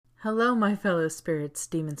Hello, my fellow spirits,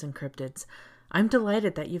 demons, and cryptids. I'm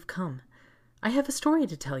delighted that you've come. I have a story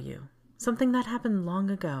to tell you, something that happened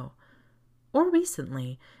long ago. Or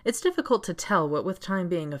recently. It's difficult to tell, what with time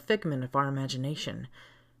being a figment of our imagination.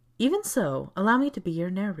 Even so, allow me to be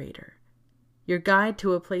your narrator. Your guide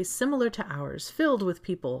to a place similar to ours, filled with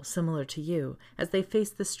people similar to you, as they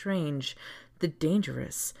face the strange, the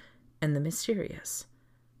dangerous, and the mysterious.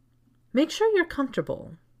 Make sure you're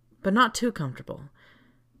comfortable, but not too comfortable.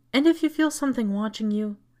 And if you feel something watching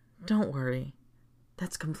you, don't worry.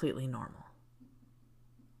 That's completely normal.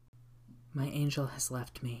 My angel has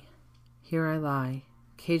left me. Here I lie,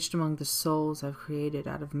 caged among the souls I've created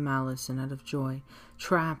out of malice and out of joy,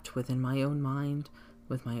 trapped within my own mind,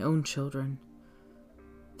 with my own children.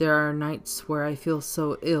 There are nights where I feel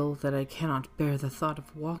so ill that I cannot bear the thought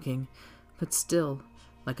of walking, but still,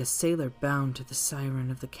 like a sailor bound to the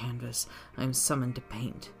siren of the canvas, I am summoned to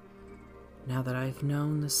paint. Now that I've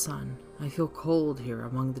known the sun, I feel cold here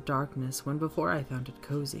among the darkness when before I found it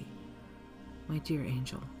cozy. My dear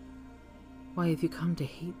angel, why have you come to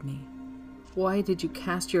hate me? Why did you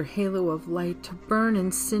cast your halo of light to burn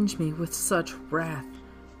and singe me with such wrath?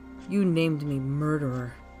 You named me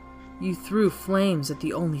murderer. You threw flames at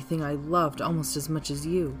the only thing I loved almost as much as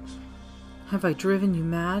you. Have I driven you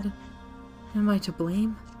mad? Am I to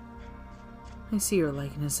blame? I see your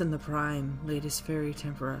likeness in the prime, latest fairy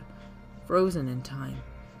tempera, frozen in time,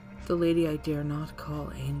 the lady I dare not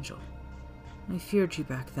call angel. I feared you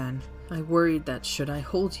back then. I worried that should I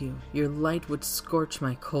hold you, your light would scorch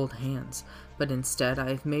my cold hands, but instead I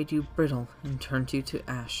have made you brittle and turned you to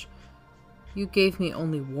ash. You gave me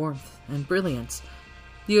only warmth and brilliance.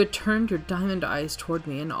 You had turned your diamond eyes toward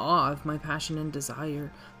me in awe of my passion and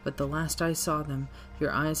desire, but the last I saw them,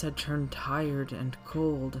 your eyes had turned tired and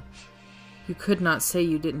cold. You could not say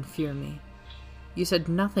you didn't fear me. You said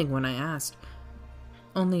nothing when I asked.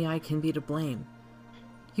 Only I can be to blame.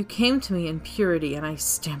 You came to me in purity, and I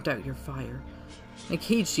stamped out your fire. I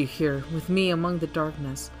caged you here, with me among the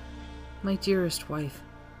darkness. My dearest wife,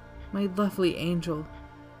 my lovely angel.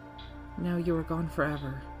 Now you are gone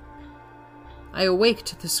forever. I awake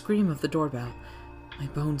to the scream of the doorbell. My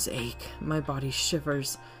bones ache, my body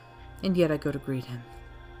shivers, and yet I go to greet him.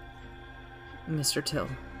 Mr. Till,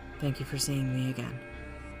 thank you for seeing me again.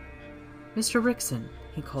 Mr. Rickson,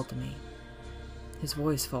 he called to me. His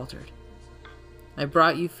voice faltered. I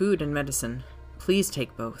brought you food and medicine. Please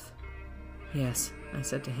take both. Yes, I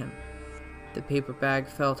said to him. The paper bag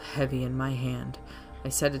felt heavy in my hand. I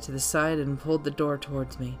set it to the side and pulled the door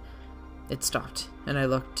towards me. It stopped, and I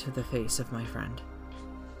looked to the face of my friend.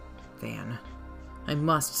 Van, I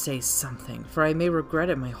must say something, for I may regret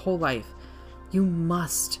it my whole life. You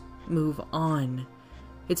must move on.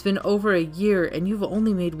 It's been over a year, and you've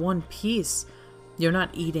only made one peace. You're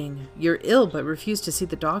not eating. You're ill, but refuse to see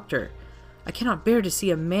the doctor. I cannot bear to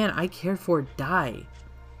see a man I care for die.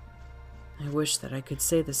 I wish that I could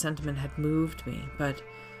say the sentiment had moved me, but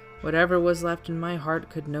whatever was left in my heart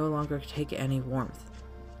could no longer take any warmth.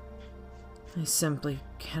 I simply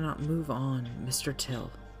cannot move on, Mr. Till,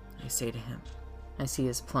 I say to him. I see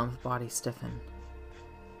his plump body stiffen.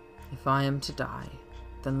 If I am to die,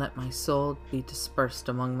 then let my soul be dispersed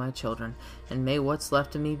among my children, and may what's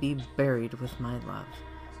left of me be buried with my love.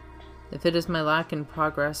 If it is my lack in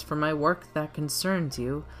progress for my work that concerns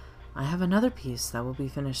you, I have another piece that will be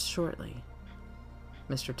finished shortly.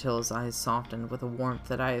 Mr. Till's eyes softened with a warmth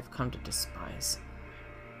that I have come to despise.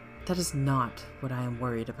 That is not what I am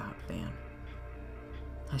worried about, Van.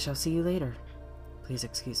 I shall see you later. Please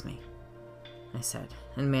excuse me, I said,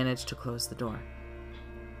 and managed to close the door.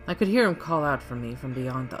 I could hear him call out for me from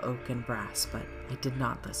beyond the oak and brass, but I did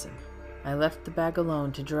not listen. I left the bag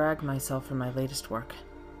alone to drag myself from my latest work.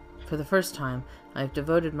 For the first time, I have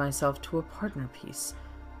devoted myself to a partner piece.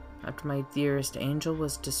 After my dearest angel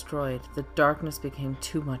was destroyed, the darkness became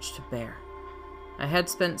too much to bear. I had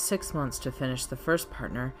spent 6 months to finish the first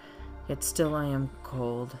partner, yet still I am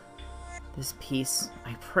cold. This piece,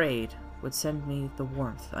 I prayed, would send me the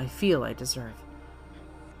warmth I feel I deserve.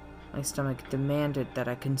 My stomach demanded that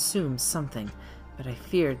I consume something, but I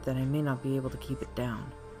feared that I may not be able to keep it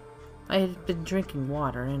down. I had been drinking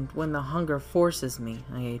water, and when the hunger forces me,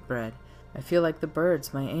 I ate bread. I feel like the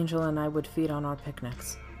birds my angel and I would feed on our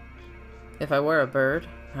picnics. If I were a bird,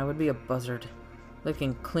 I would be a buzzard,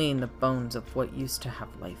 licking clean the bones of what used to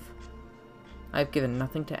have life. I have given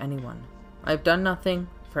nothing to anyone. I have done nothing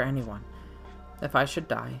for anyone. If I should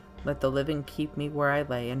die, let the living keep me where I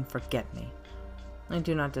lay and forget me. I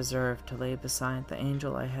do not deserve to lay beside the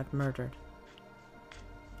angel I have murdered.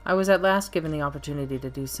 I was at last given the opportunity to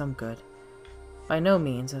do some good. By no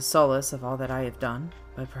means a solace of all that I have done,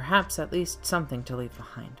 but perhaps at least something to leave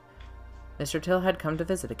behind. Mr. Till had come to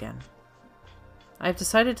visit again. "I have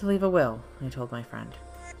decided to leave a will," I told my friend.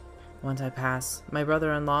 "Once I pass, my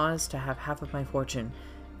brother-in-law is to have half of my fortune.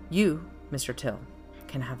 You, Mr. Till,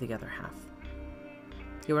 can have the other half."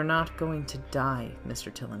 "You are not going to die,"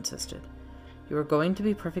 Mr. Till insisted. "You are going to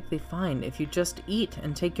be perfectly fine if you just eat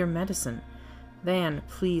and take your medicine. Van,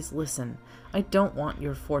 please listen. I don't want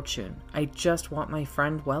your fortune. I just want my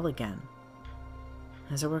friend well again."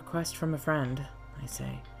 "As a request from a friend," I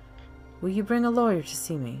say, "will you bring a lawyer to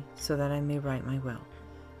see me so that I may write my will?"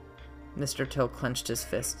 Mr. Till clenched his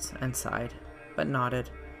fists and sighed, but nodded.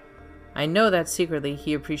 I know that secretly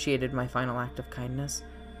he appreciated my final act of kindness.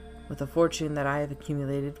 With the fortune that I have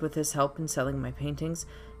accumulated with his help in selling my paintings,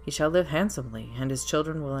 he shall live handsomely, and his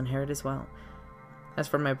children will inherit as well. As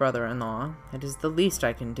for my brother-in-law, it is the least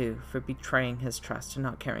I can do for betraying his trust and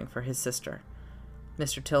not caring for his sister.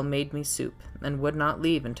 Mr. Till made me soup, and would not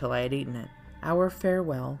leave until I had eaten it. Our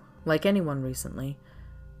farewell, like anyone recently,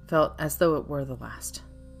 felt as though it were the last.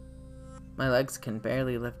 My legs can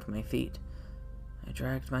barely lift my feet. I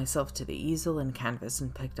dragged myself to the easel and canvas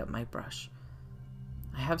and picked up my brush.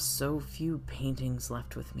 I have so few paintings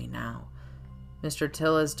left with me now. Mr.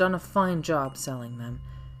 Till has done a fine job selling them.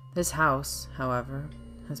 This house, however,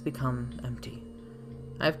 has become empty.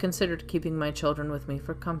 I have considered keeping my children with me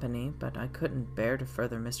for company, but I couldn't bear to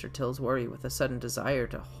further Mr. Till's worry with a sudden desire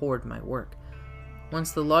to hoard my work.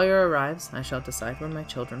 Once the lawyer arrives, I shall decide where my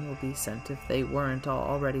children will be sent if they weren't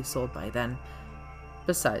already sold by then.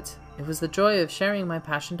 Besides, it was the joy of sharing my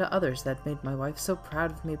passion to others that made my wife so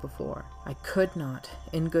proud of me before. I could not,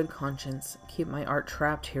 in good conscience, keep my art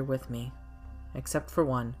trapped here with me, except for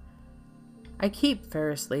one. I keep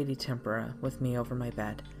Fairest Lady Tempera with me over my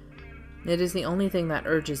bed. It is the only thing that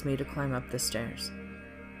urges me to climb up the stairs.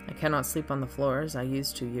 I cannot sleep on the floor as I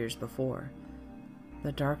used to years before.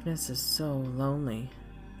 The darkness is so lonely,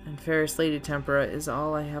 and Fairest Lady Tempera is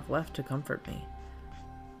all I have left to comfort me.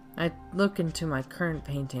 I look into my current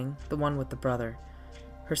painting, the one with the brother.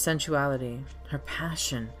 Her sensuality, her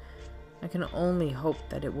passion. I can only hope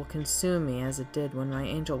that it will consume me as it did when my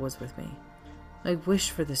angel was with me. I wish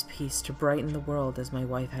for this piece to brighten the world as my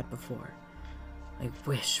wife had before. I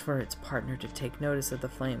wish for its partner to take notice of the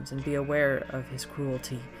flames and be aware of his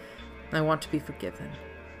cruelty. I want to be forgiven.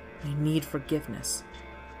 I need forgiveness.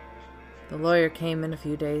 The lawyer came in a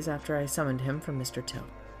few days after I summoned him from Mr. Till.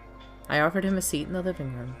 I offered him a seat in the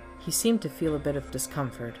living room. He seemed to feel a bit of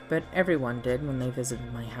discomfort, but everyone did when they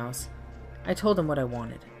visited my house. I told him what I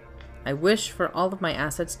wanted. I wish for all of my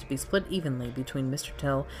assets to be split evenly between Mr.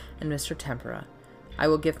 Till and Mr. Tempera. I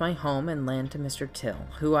will give my home and land to Mr. Till,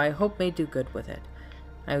 who I hope may do good with it.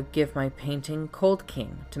 I will give my painting, Cold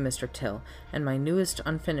King, to Mr. Till, and my newest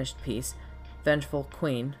unfinished piece, Vengeful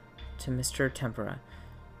Queen, to Mr. Tempera.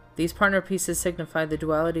 These partner pieces signify the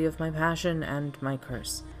duality of my passion and my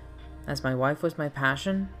curse. As my wife was my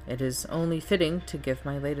passion, it is only fitting to give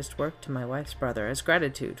my latest work to my wife's brother as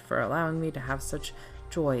gratitude for allowing me to have such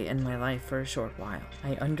joy in my life for a short while.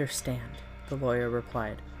 I understand, the lawyer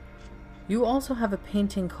replied. You also have a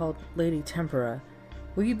painting called Lady Tempera.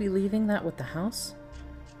 Will you be leaving that with the house?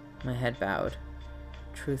 My head bowed.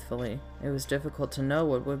 Truthfully, it was difficult to know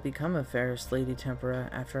what would become of Fairest Lady Tempera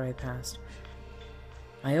after I passed.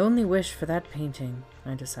 My only wish for that painting,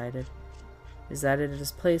 I decided, is that it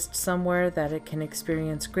is placed somewhere that it can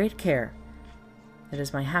experience great care. It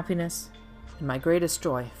is my happiness and my greatest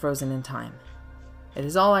joy frozen in time. It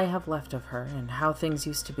is all I have left of her and how things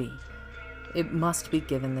used to be. It must be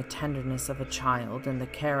given the tenderness of a child and the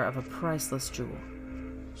care of a priceless jewel.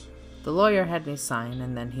 The lawyer had me sign,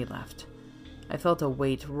 and then he left. I felt a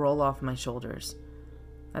weight roll off my shoulders.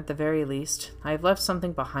 At the very least, I have left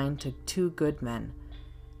something behind to two good men.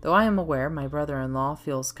 Though I am aware my brother-in-law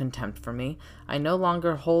feels contempt for me, I no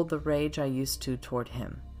longer hold the rage I used to toward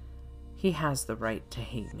him. He has the right to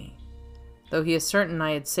hate me. Though he is certain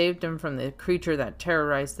I had saved him from the creature that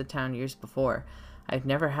terrorized the town years before, I have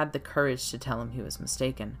never had the courage to tell him he was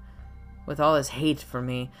mistaken. With all his hate for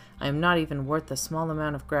me, I am not even worth the small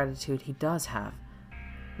amount of gratitude he does have.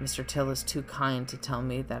 Mr. Till is too kind to tell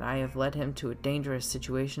me that I have led him to a dangerous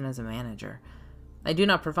situation as a manager. I do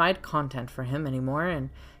not provide content for him anymore,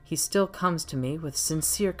 and he still comes to me with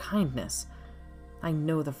sincere kindness. I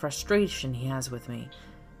know the frustration he has with me,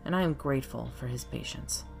 and I am grateful for his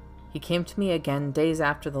patience. He came to me again days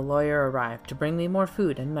after the lawyer arrived to bring me more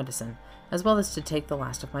food and medicine, as well as to take the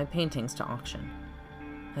last of my paintings to auction.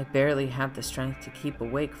 I barely had the strength to keep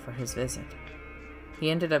awake for his visit. He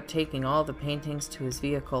ended up taking all the paintings to his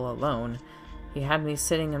vehicle alone. He had me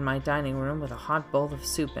sitting in my dining room with a hot bowl of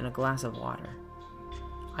soup and a glass of water.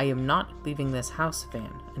 I am not leaving this house,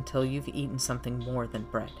 Van, until you've eaten something more than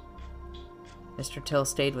bread. Mr. Till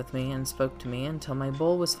stayed with me and spoke to me until my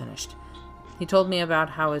bowl was finished. He told me about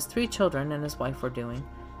how his 3 children and his wife were doing.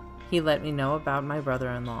 He let me know about my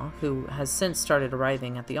brother-in-law, who has since started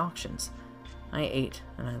arriving at the auctions. I ate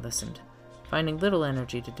and I listened, finding little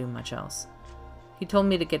energy to do much else. He told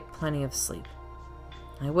me to get plenty of sleep.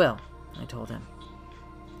 I will, I told him.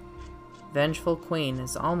 Vengeful Queen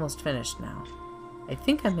is almost finished now. I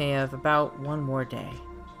think I may have about 1 more day.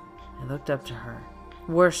 I looked up to her,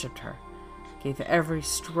 worshipped her, gave every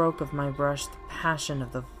stroke of my brush the passion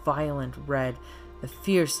of the violent red, the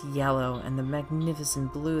fierce yellow, and the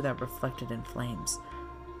magnificent blue that reflected in flames.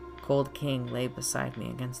 Cold King lay beside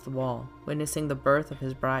me against the wall, witnessing the birth of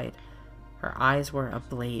his bride. Her eyes were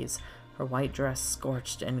ablaze, her white dress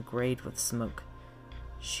scorched and grayed with smoke.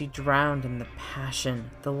 She drowned in the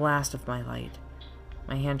passion, the last of my light.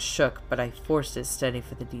 My hand shook, but I forced it steady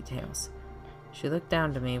for the details. She looked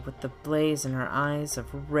down to me with the blaze in her eyes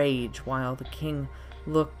of rage, while the king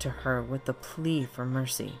looked to her with the plea for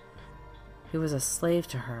mercy. He was a slave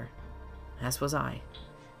to her, as was I.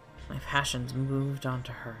 My passions moved on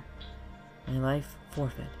to her, my life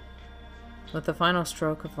forfeit. With the final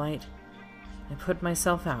stroke of light, I put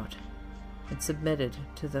myself out and submitted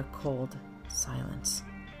to the cold silence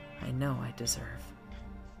I know I deserve.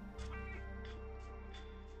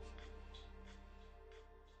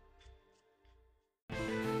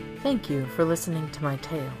 Thank you for listening to my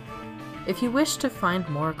tale. If you wish to find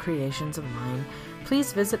more creations of mine,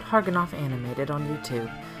 please visit Harganoph Animated on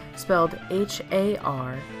YouTube, spelled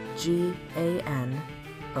Harganoph.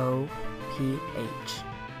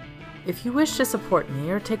 If you wish to support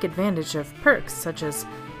me or take advantage of perks such as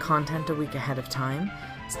content a week ahead of time,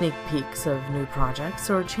 sneak peeks of new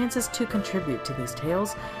projects, or chances to contribute to these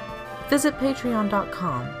tales, visit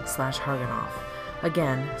patreon.com/Harganoph,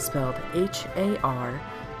 again spelled Harganoph.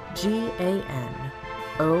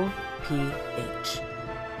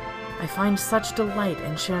 I find such delight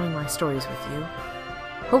in sharing my stories with you.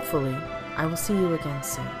 Hopefully, I will see you again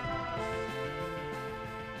soon.